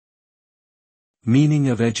Meaning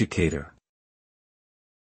of educator.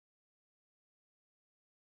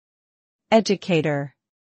 Educator.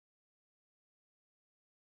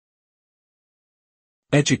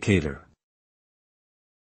 Educator.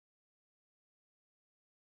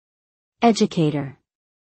 Educator.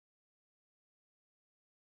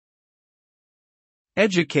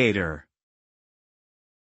 Educator.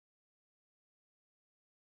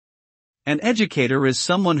 An educator is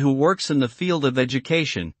someone who works in the field of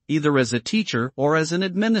education, either as a teacher or as an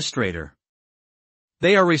administrator.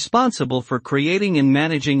 They are responsible for creating and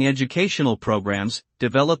managing educational programs,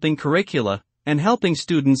 developing curricula, and helping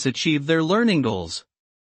students achieve their learning goals.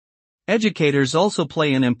 Educators also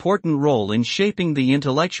play an important role in shaping the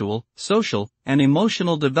intellectual, social, and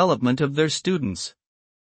emotional development of their students.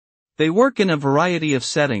 They work in a variety of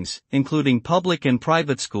settings, including public and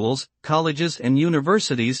private schools, colleges and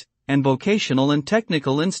universities, and vocational and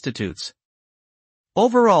technical institutes.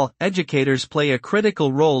 Overall, educators play a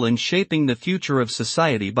critical role in shaping the future of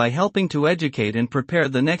society by helping to educate and prepare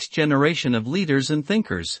the next generation of leaders and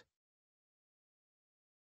thinkers.